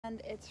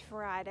And it's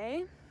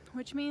Friday,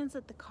 which means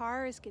that the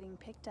car is getting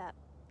picked up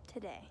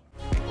today.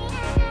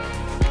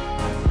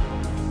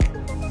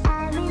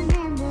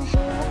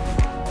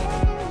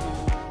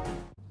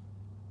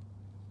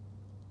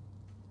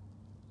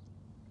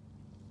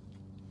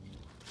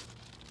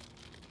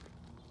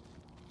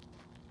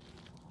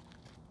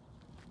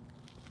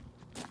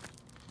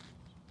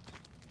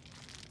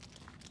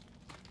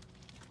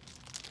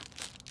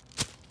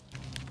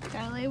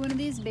 Gotta lay one of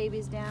these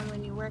babies down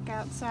when you work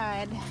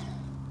outside.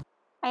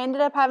 I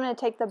ended up having to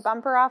take the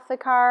bumper off the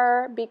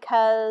car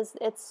because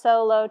it's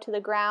so low to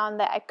the ground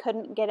that I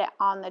couldn't get it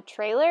on the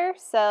trailer,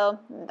 so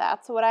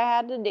that's what I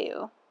had to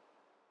do.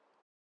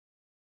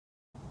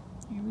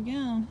 Here we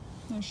go.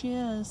 There she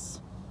is.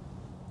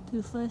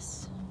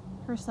 Toothless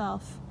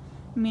herself.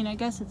 I mean, I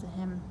guess it's a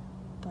him,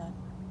 but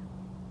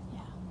yeah.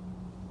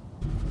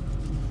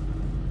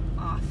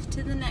 Off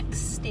to the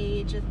next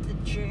stage of the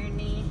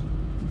journey.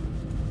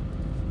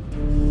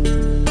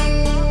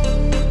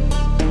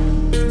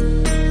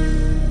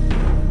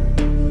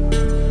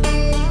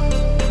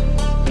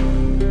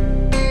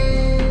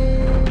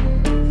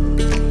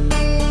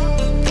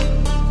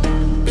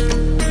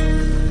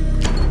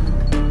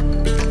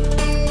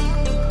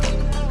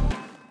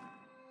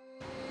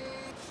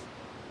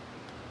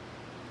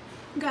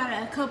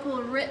 Got a couple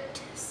of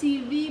ripped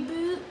CV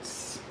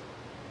boots.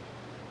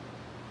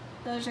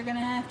 Those are gonna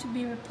have to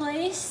be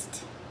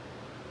replaced.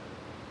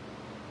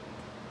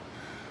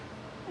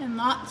 And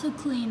lots of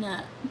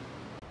cleanup.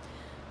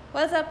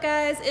 What's up,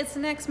 guys? It's the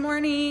next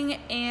morning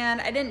and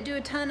I didn't do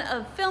a ton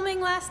of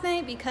filming last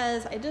night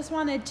because I just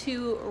wanted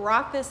to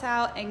rock this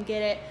out and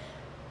get it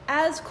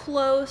as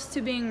close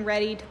to being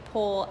ready to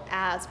pull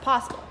as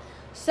possible.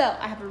 So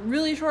I have a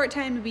really short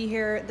time to be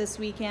here this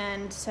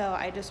weekend, so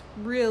I just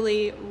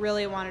really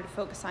wanted to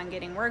focus on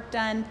getting work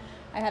done.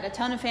 I had a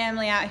ton of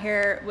family out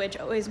here, which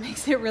always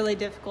makes it really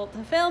difficult to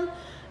film.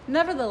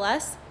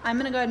 Nevertheless, I'm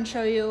gonna go ahead and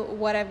show you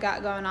what I've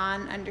got going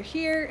on under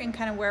here and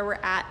kind of where we're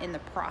at in the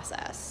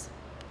process.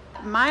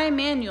 My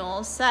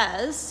manual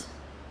says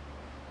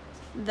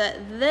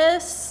that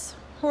this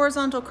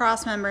horizontal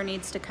cross member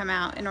needs to come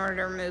out in order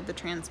to remove the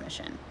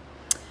transmission.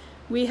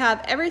 We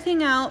have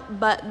everything out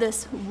but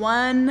this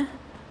one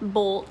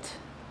bolt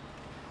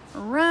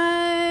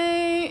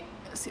right,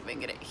 let's see if I can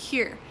get it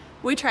here.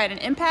 We tried an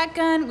impact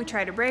gun, we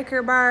tried a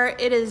breaker bar,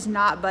 it is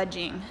not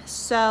budging.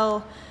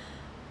 So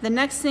the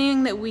next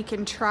thing that we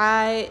can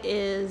try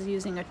is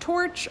using a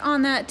torch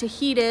on that to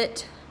heat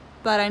it,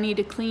 but I need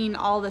to clean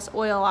all this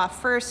oil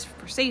off first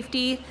for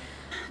safety.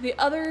 The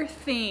other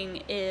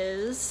thing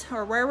is,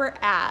 or where we're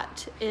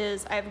at,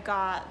 is I've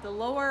got the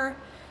lower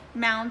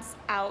mounts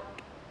out,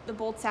 the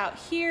bolts out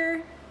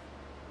here.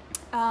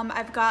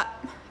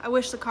 I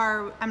wish the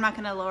car, I'm not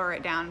gonna lower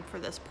it down for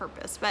this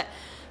purpose, but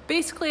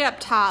basically up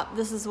top,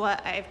 this is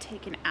what I've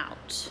taken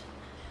out.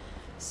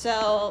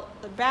 So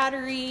the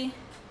battery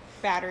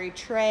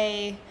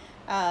tray,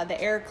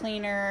 the air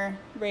cleaner,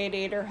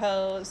 radiator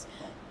hose,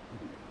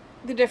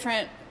 the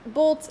different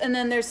bolts, and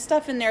then there's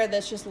stuff in there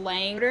that's just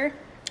laying there.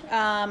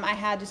 I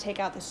had to take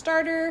out the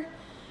starter,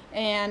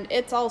 and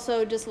it's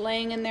also just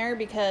laying in there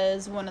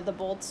because one of the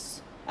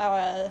bolts,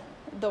 the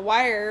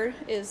wire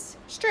is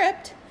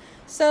stripped,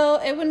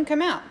 so it wouldn't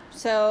come out.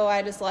 So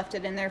I just left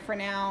it in there for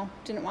now.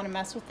 Didn't want to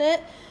mess with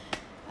it.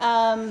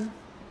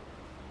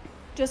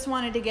 Just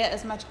wanted to get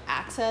as much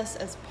access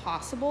as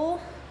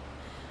possible.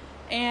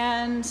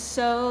 And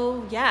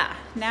so yeah,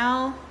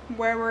 now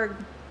what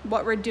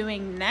we're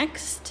doing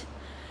next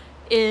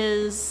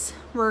is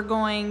I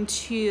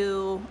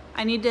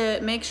need to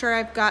make sure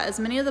I've got as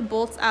many of the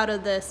bolts out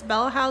of this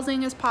bell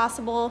housing as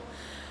possible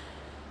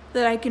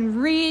that I can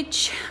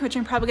reach, which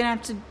I'm probably gonna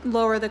have to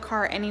lower the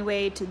car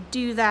anyway to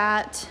do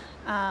that.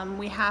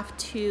 We have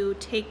to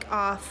take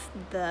off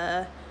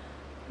the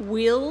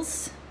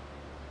wheels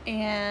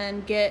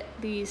and get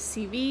these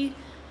CV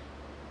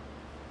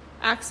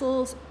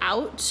axles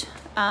out,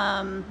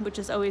 which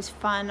is always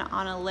fun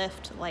on a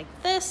lift like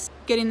this.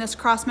 Getting this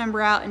cross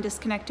member out and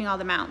disconnecting all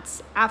the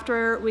mounts.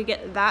 After we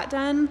get that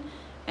done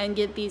and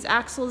get these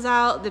axles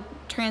out, the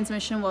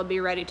transmission will be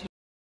ready to.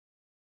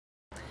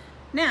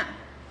 Now,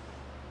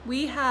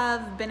 we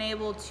have been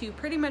able to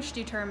pretty much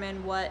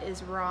determine what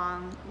is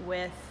wrong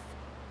with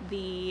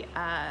the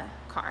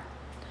car.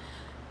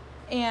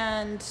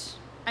 And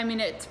I mean,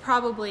 it's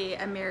probably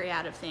a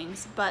myriad of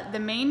things, but the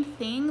main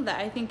thing that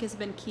I think has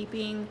been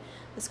keeping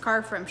this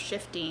car from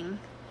shifting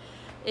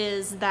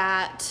is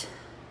that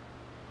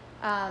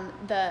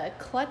the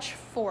clutch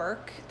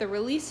fork, the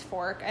release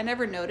fork, I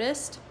never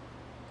noticed,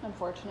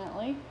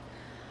 unfortunately.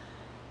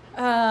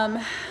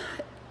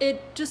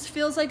 It just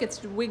feels like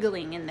it's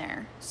wiggling in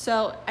there.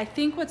 So I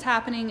think what's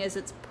happening is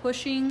it's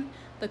pushing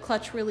the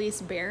clutch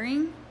release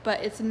bearing, but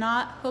it's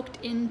not hooked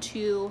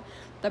into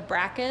the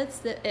brackets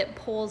that it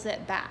pulls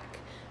it back.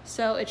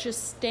 So it's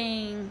just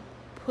staying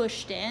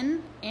pushed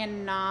in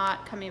and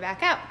not coming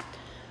back out.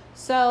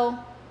 So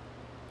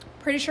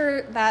pretty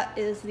sure that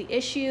is the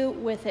issue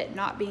with it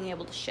not being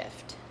able to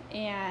shift.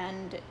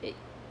 And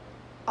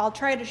I'll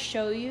try to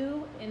show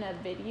you in a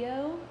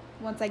video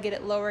once I get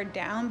it lowered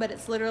down, but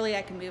it's literally,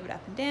 I can move it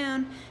up and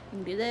down, I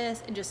can do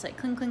this, and just like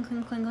clink, clink,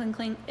 clink, clink, clink,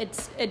 clink.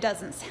 It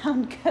doesn't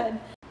sound good.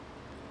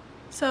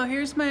 So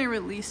here's my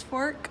release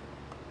fork.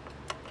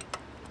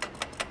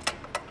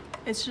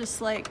 It's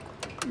just like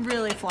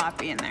really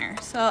floppy in there.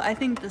 So I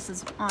think this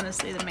is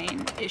honestly the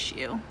main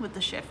issue with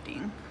the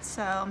shifting.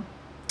 So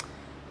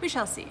we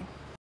shall see.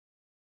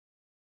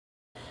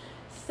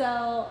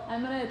 So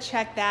I'm gonna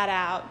check that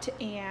out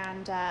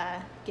and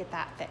get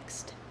that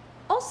fixed.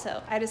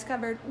 Also, I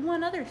discovered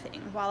one other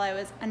thing while I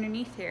was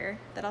underneath here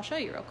that I'll show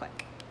you real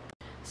quick.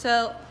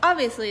 So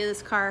obviously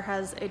this car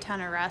has a ton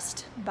of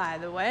rust, by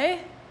the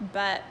way,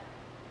 but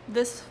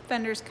this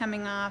fender's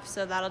coming off,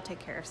 so that'll take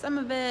care of some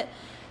of it.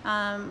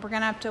 We're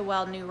gonna have to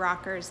weld new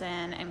rockers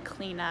in and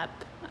clean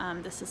up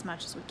this as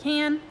much as we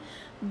can.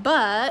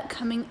 But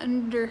coming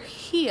under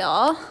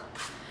here,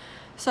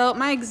 so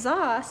my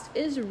exhaust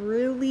is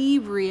really,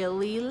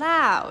 really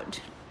loud.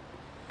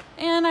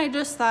 And I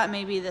just thought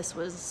maybe this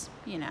was,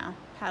 you know,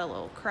 had a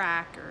little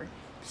crack or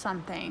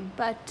something,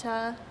 but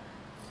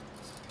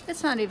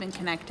it's not even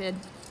connected.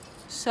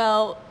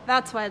 So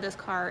that's why this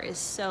car is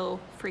so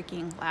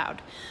freaking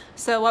loud.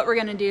 So what we're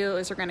gonna do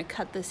is we're gonna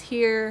cut this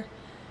here,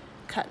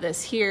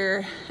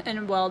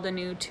 and weld a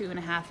new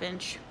 2.5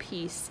 inch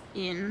piece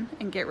in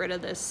and get rid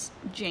of this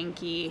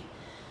janky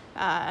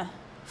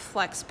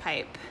flex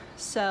pipe.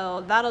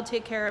 So that'll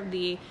take care of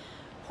the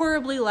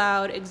horribly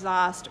loud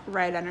exhaust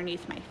right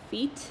underneath my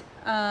feet.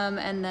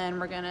 And then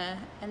we're gonna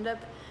end up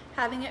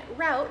having it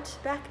route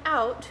back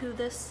out to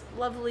this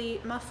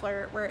lovely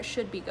muffler where it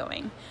should be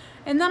going.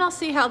 And then I'll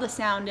see how the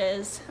sound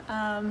is.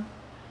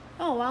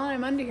 Oh, while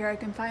I'm under here, I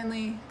can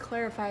finally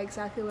clarify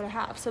exactly what I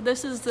have. So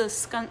this is the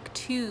Skunk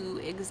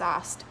 2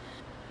 exhaust.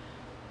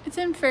 It's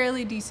in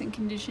fairly decent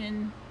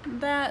condition.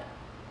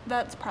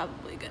 That's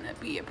probably gonna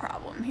be a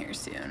problem here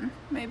soon.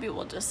 Maybe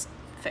we'll just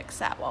fix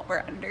that while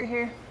we're under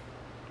here.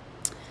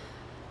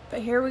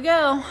 But here we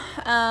go.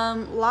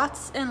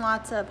 Lots and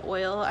lots of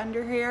oil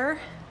under here.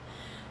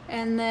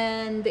 And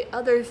then the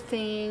other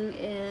thing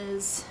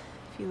is,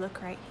 if you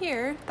look right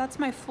here, that's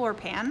my floor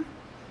pan.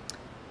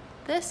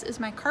 This is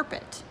my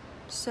carpet.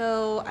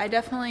 So I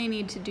definitely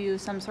need to do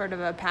some sort of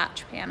a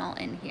patch panel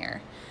in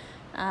here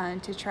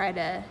to try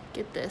to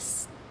get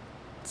this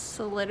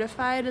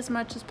solidified as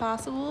much as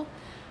possible.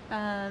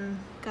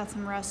 Got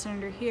some rust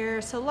under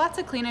here. So lots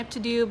of cleanup to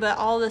do, but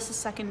all this is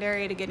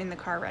secondary to getting the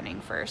car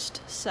running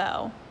first.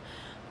 So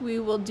we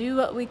will do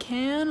what we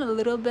can a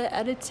little bit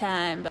at a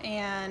time.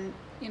 And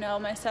you know,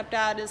 my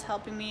stepdad is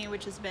helping me,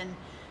 which has been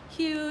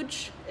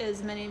huge.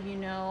 As many of you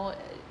know,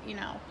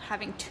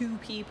 having 2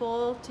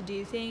 people to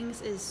do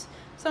things is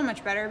so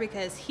much better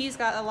because he's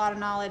got a lot of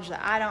knowledge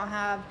that I don't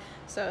have.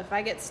 So if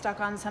I get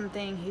stuck on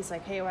something, he's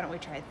like, hey, why don't we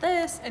try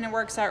this? And it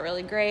works out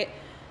really great.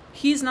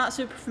 He's not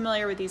super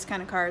familiar with these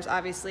kind of cars,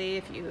 obviously.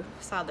 If you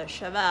saw the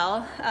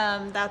Chevelle,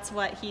 that's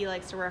what he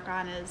likes to work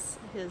on, is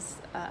his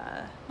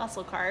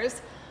muscle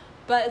cars.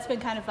 But it's been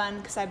kind of fun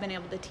because I've been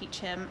able to teach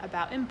him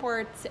about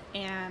imports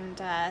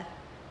and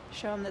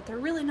show him that they're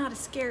really not as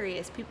scary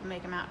as people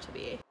make them out to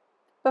be.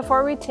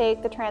 Before we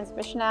take the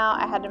transmission out,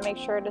 I had to make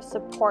sure to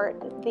support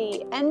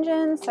the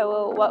engine.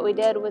 So what we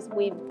did was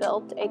we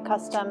built a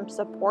custom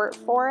support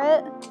for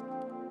it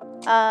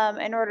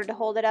in order to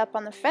hold it up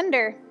on the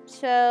fender.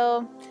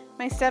 So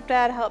my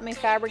stepdad helped me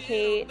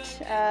fabricate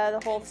the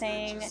whole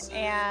thing,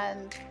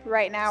 and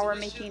right now we're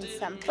making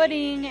some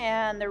footing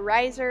and the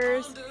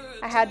risers.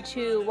 I had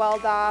to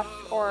weld off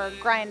or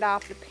grind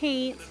off the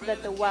paint so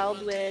that the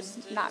weld would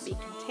not be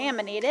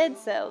contaminated.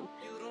 So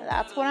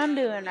that's what I'm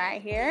doing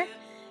right here.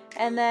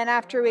 And then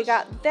after we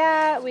got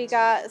that, we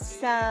got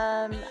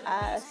some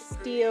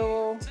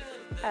steel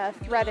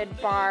threaded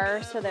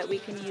bar so that we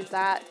can use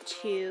that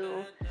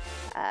to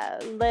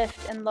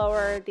lift and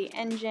lower the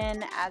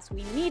engine as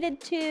we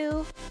needed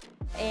to.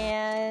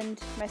 And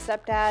my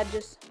stepdad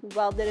just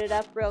welded it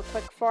up real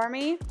quick for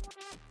me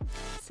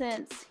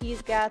since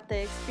he's got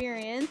the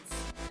experience.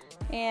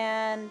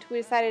 And we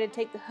decided to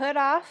take the hood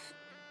off.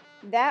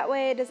 That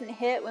way it doesn't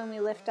hit when we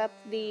lift up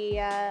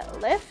the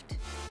lift.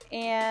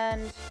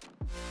 And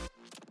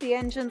the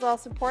engine's all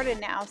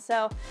supported now.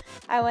 So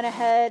I went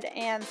ahead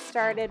and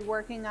started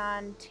working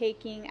on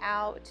taking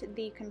out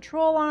the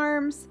control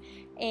arms,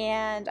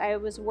 and I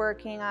was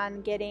working on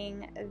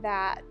getting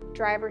that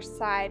driver's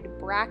side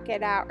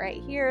bracket out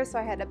right here. So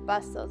I had to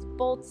bust those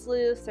bolts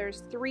loose.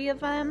 There's 3 of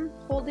them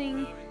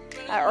holding,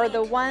 or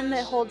the one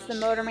that holds the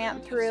motor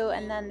mount through,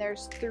 and then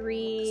there's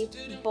 3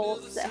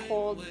 bolts that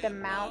hold the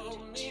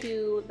mount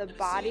to the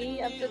body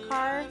of the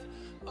car.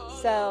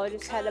 So I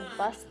just had to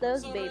bust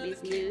those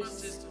babies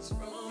loose.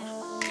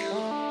 You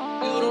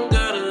don't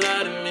gotta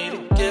lie to me to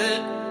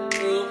get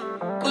through.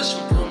 Push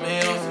and pull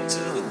me off into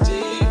the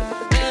deep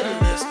end.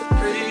 Let's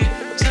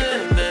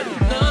pretend that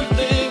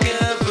nothing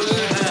ever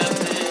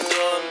happened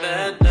on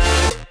that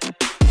night.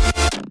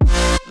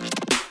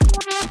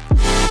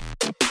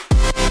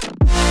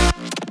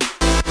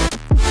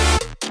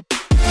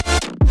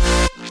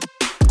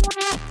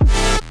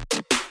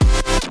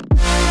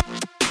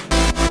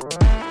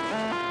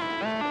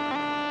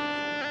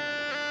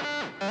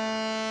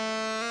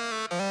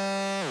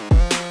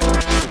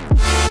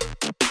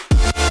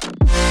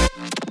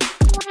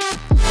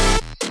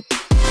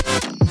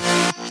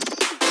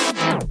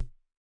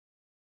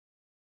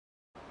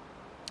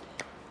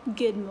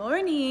 Good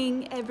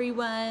morning,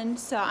 everyone.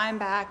 So I'm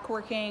back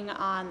working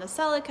on the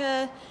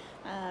Celica.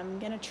 I'm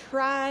gonna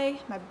try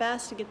my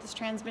best to get this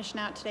transmission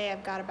out today.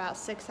 I've got about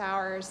 6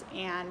 hours,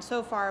 and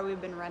so far we've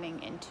been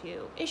running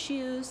into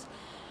issues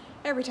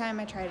every time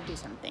I try to do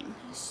something.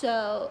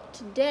 So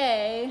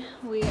today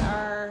we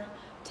are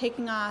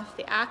taking off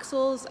the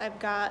axles. I've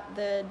got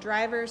the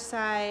driver's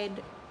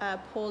side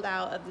pulled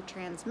out of the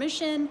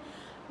transmission,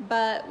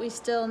 but we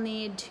still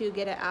need to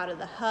get it out of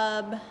the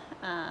hub.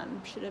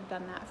 Should have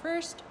done that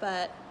first,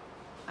 but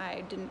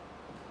I didn't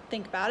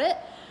think about it.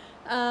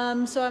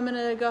 So I'm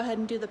gonna go ahead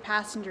and do the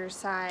passenger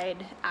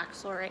side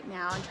axle right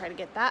now and try to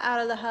get that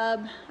out of the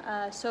hub.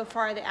 So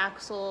far the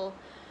axle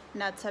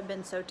nuts have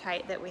been so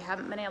tight that we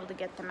haven't been able to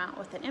get them out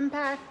with an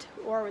impact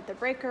or with the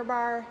breaker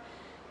bar.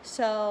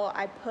 So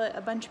I put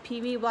a bunch of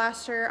PB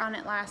Blaster on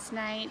it last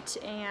night,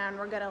 and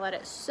we're gonna let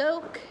it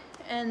soak,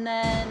 and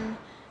then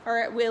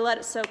we let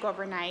it soak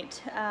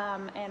overnight.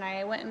 And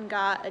I went and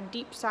got a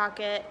deep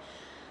socket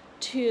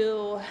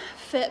to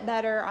fit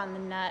better on the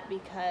nut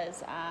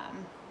because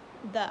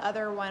the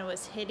other one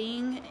was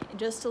hitting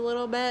just a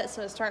little bit,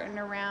 so it's starting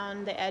to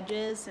round the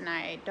edges, and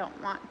I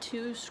don't want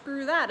to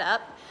screw that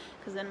up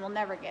because then we'll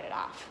never get it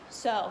off.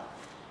 So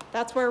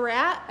that's where we're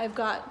at. I've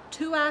got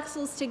 2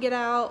 axles to get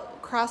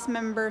out, cross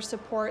member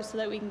support, so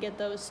that we can get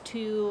those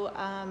 2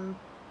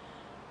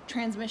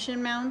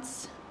 transmission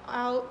mounts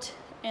out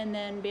and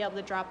then be able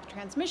to drop the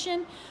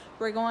transmission.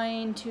 We're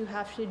going to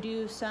have to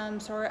do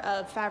some sort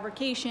of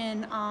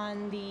fabrication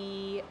on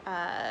the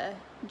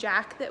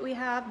jack that we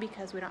have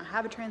because we don't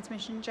have a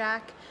transmission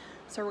jack.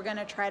 So we're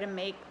gonna try to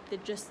make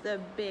just the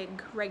big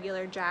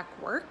regular jack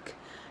work.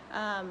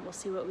 We'll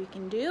see what we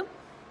can do.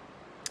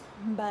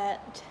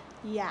 But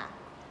yeah,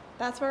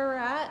 that's where we're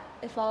at.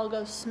 If all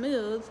goes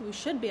smooth, we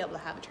should be able to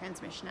have a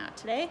transmission out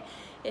today.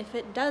 If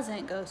it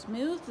doesn't go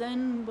smooth,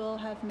 then we'll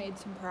have made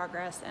some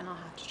progress and I'll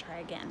have to try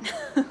again.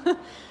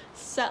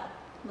 So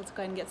let's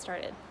go ahead and get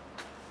started.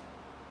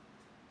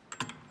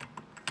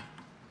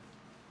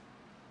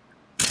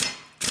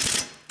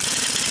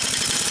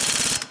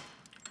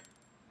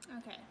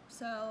 Okay,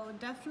 so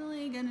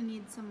definitely gonna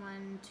need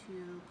someone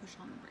to push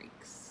on the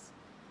brakes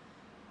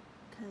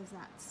because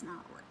that's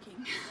not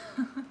working.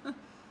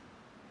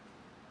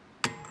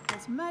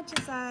 As much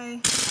as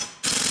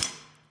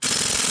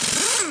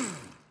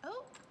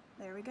oh,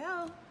 there we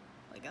go.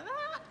 Look at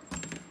that.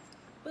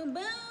 Boom,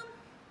 boom.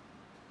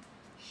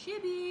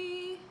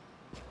 Shibby.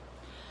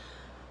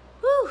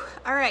 Whew.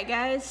 All right,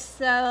 guys.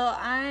 So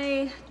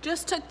I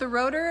just took the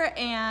rotor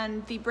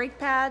and the brake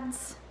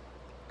pads,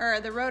 or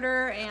the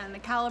rotor and the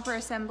caliper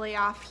assembly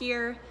off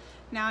here.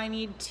 Now I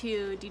need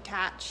to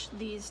detach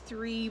these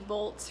 3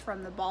 bolts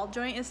from the ball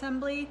joint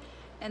assembly.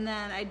 And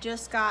then I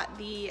just got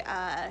the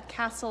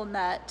castle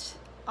nut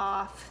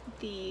off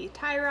the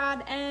tie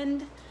rod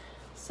end.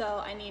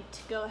 So I need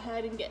to go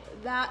ahead and get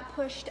that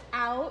pushed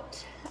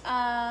out.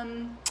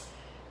 And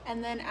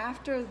then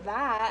after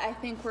that, I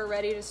think we're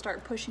ready to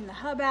start pushing the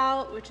hub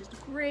out, which is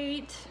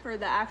great, or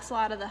the axle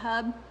out of the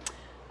hub.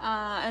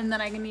 And then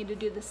I need to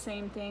do the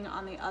same thing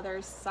on the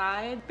other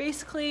side.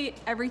 Basically,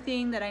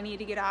 everything that I need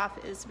to get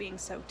off is being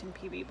soaked in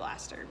PB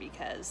Blaster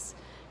because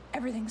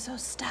everything's so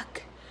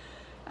stuck.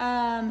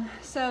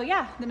 So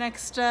yeah, the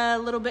next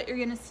little bit you're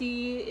gonna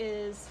see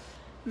is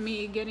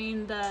me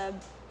getting the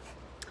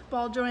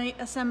ball joint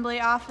assembly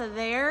off of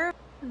there.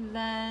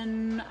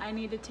 Then I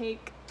need to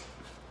take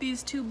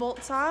these 2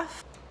 bolts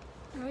off.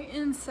 Right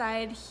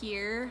inside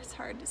here, it's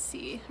hard to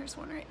see, there's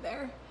one right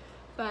there.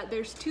 But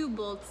there's 2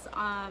 bolts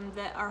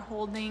that are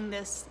holding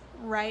this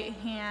right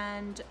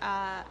hand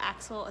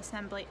axle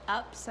assembly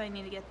up. So I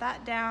need to get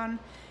that down,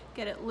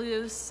 get it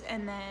loose,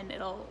 and then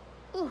it'll,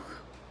 ooh,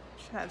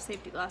 should have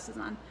safety glasses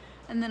on,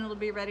 and then it'll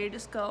be ready to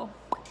just go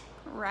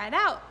right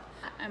out.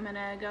 I'm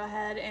gonna go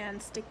ahead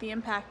and stick the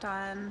impact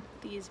on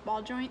these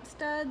ball joint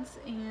studs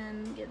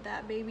and get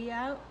that baby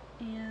out,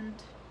 and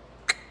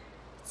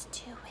let's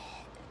do it.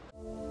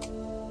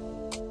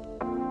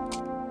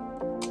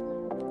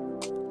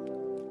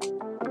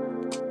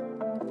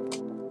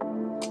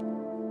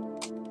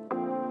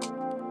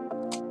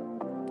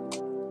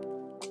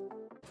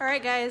 All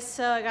right, guys,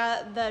 so I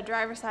got the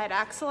driver's side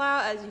axle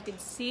out. As you can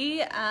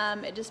see,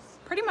 it just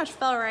pretty much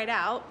fell right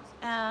out,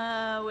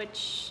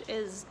 which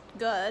is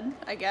good,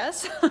 I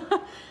guess.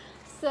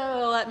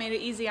 So that made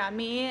it easy on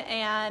me,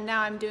 and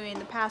now I'm doing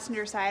the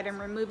passenger side. I'm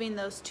removing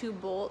those 2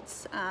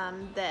 bolts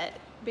that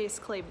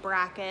basically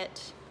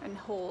bracket and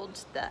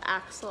hold the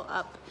axle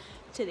up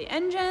to the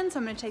engine. So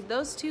I'm gonna take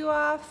those 2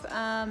 off.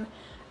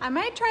 I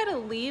might try to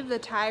leave the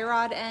tie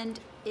rod end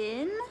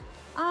in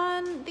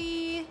on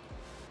the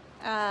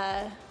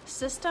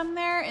system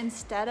there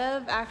instead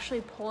of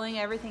actually pulling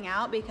everything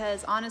out,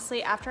 because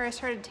honestly, after I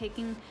started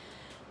taking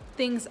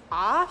things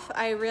off,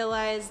 I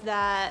realized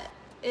that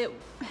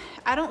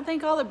I don't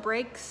think all the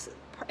brakes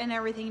and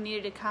everything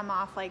needed to come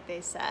off like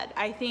they said.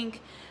 I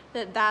think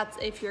that that's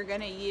if you're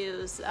gonna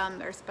use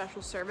their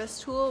special service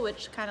tool,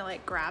 which kind of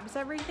like grabs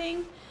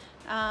everything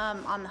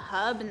on the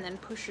hub and then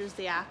pushes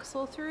the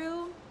axle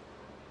through.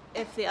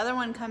 If the other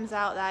one comes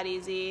out that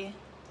easy,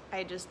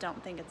 I just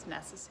don't think it's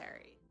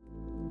necessary.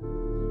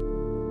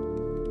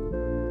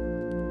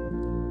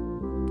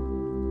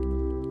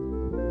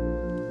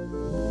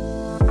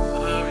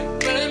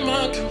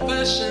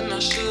 I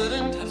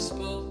shouldn't have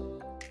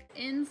spoke.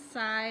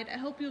 Inside, I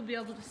hope you'll be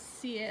able to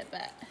see it,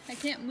 but I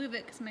can't move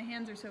it because my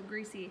hands are so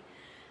greasy.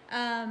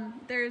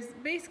 There's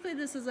basically,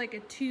 this is like a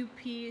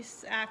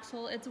 2-piece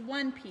axle. It's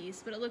 1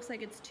 piece, but it looks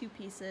like it's 2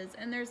 pieces.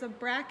 And there's a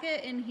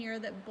bracket in here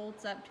that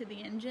bolts up to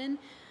the engine.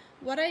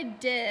 What I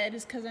did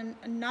is, because I'm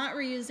not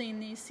reusing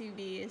these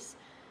CVs,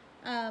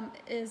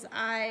 is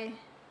I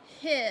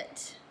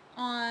hit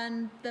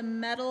on the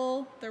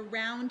metal, the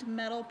round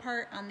metal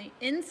part on the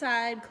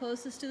inside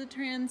closest to the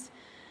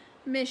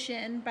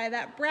transmission by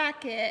that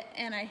bracket,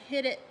 and I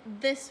hit it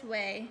this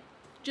way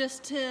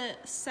just to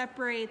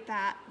separate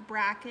that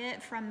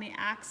bracket from the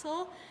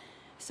axle.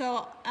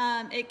 So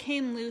it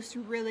came loose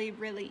really,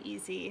 really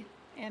easy,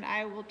 and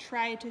I will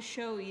try to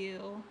show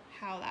you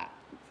how that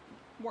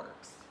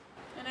works.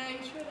 And I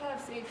should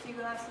have safety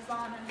glasses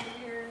on under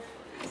here.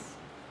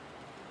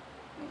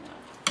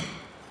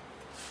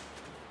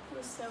 It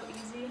was so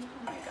easy.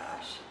 Oh my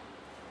gosh.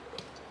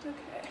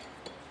 Okay.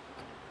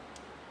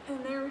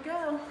 And there we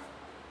go.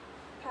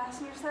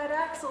 Passenger side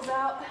axle's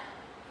out.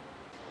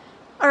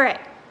 All right.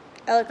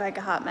 I look like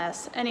a hot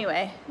mess.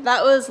 Anyway,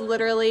 that was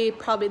literally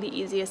probably the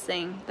easiest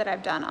thing that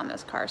I've done on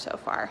this car so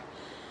far.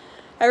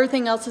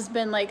 Everything else has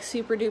been like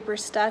super duper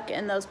stuck,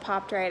 and those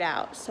popped right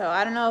out. So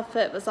I don't know if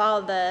it was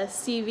all the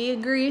CV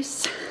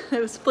grease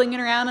that was flinging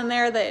around in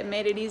there that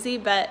made it easy,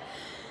 but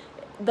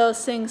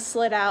those things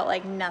slid out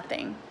like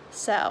nothing.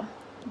 So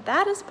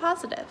that is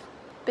positive,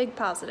 big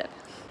positive.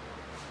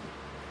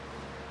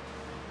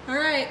 All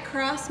right,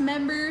 cross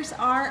members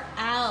are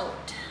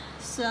out.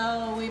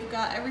 So we've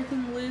got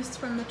everything loose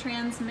from the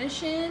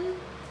transmission,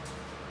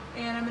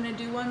 and I'm gonna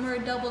do one more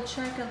double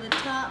check of the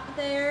top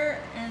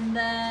there, and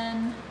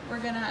then we're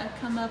gonna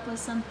come up with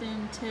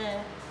something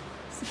to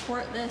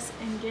support this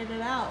and get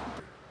it out.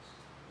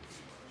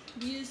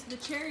 Use the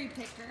cherry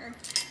picker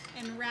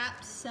and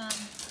wrap some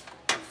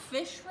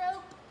fish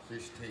rope,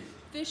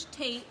 fish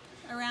tape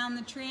around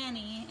the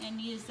tranny, and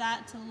use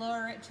that to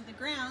lower it to the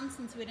ground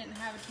since we didn't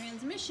have a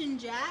transmission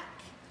jack.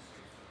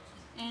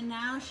 And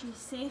now she's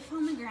safe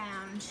on the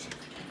ground.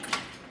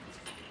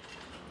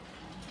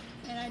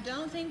 And I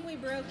don't think we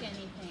broke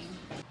anything.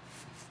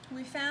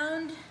 We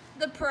found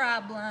the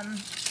problem.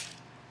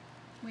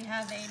 We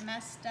have a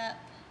messed up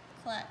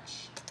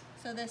clutch.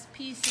 So this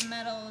piece of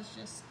metal is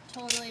just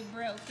totally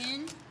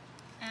broken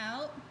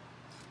out.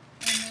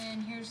 And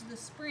then here's the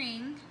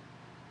spring.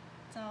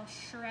 It's all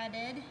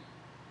shredded.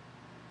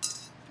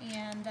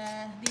 And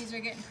these are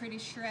getting pretty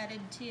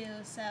shredded too,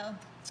 so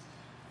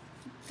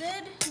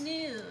good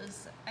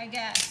news, I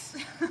guess.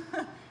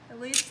 At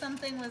least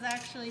something was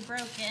actually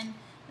broken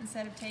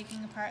instead of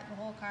taking apart the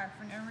whole car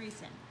for no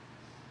reason.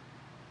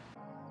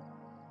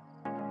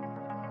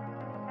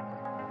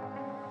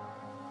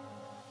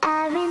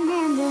 I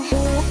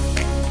remember